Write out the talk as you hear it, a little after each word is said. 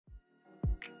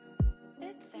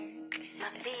Nitsirt.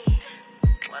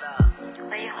 What up?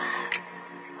 Where you at?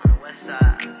 On the west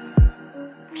side.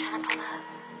 I'm tryna pull up.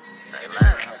 Say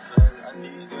less.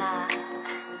 Nah,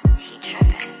 he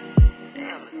tripping.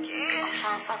 Damn, again? I'm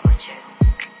tryna fuck with you.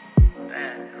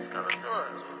 Man, let's do it.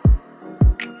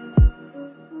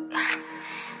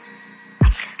 I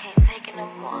just can't take it no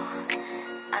more.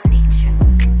 I need you.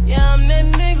 Yeah, I'm that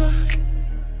nigga.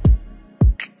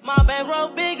 My bankroll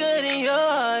bigger than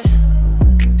yours.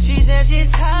 She said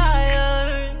she's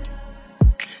tired,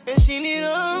 and she need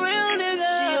a real nigga.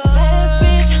 She a bad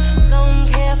bitch, long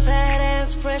hair, fat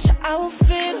ass, fresh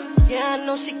outfit. Yeah, I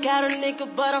know she got a nigga,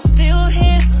 but I'm still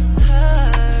here.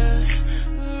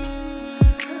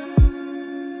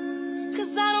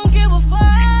 Cause I don't give a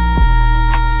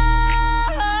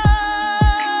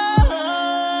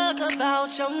fuck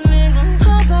about your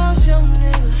nigga, about your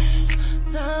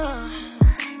nigga. Nah.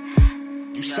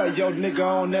 You say your nigga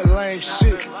on that lame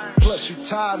shit. Plus you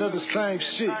tired of the same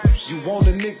shit. You want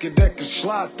a nigga that can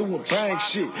slide through and bang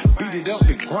shit. Beat it up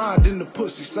and grind in the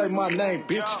pussy. Say my name,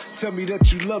 bitch. Tell me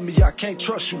that you love me. I can't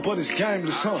trust you, but it's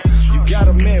gameless, huh? You got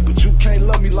a man, but you can't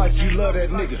love me like you love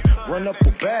that nigga. Run up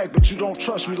a bag, but you don't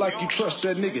trust me like you trust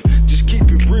that nigga. Just keep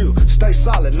it real. Stay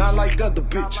solid, not like other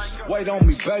bitches. Wait on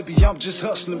me, baby. I'm just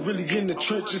hustling, really in the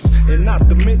trenches. And not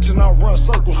to mention, I run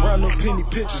circles round them penny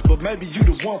pitches. But maybe you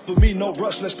the one for me. No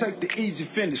rush, let's take the easy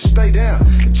finish. Stay down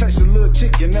and chase a little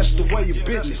chicken, that's the way of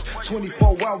business.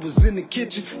 24 hours in the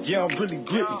kitchen, yeah, I'm really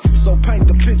gritty. So paint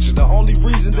the picture. The only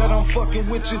reason that I'm fucking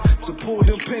with you, to pull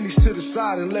them pennies to the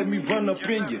side and let me run up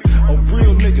in you. A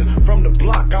real nigga from the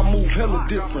block, I move hella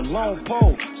different. Long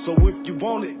pole, so if you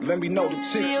want it, let me know the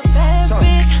ticket. She a bad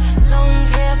bitch, long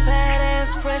hair, fat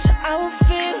ass, fresh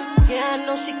outfit. Yeah, I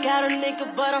know she got a nigga,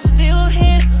 but I'm still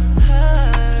here.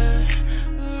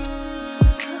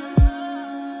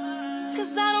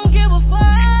 Cause I don't give a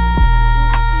fuck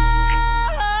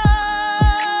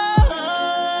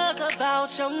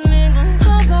about your nigga,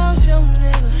 about your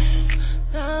nigga.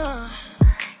 Nah.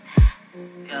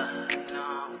 Yeah, you know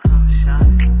I'm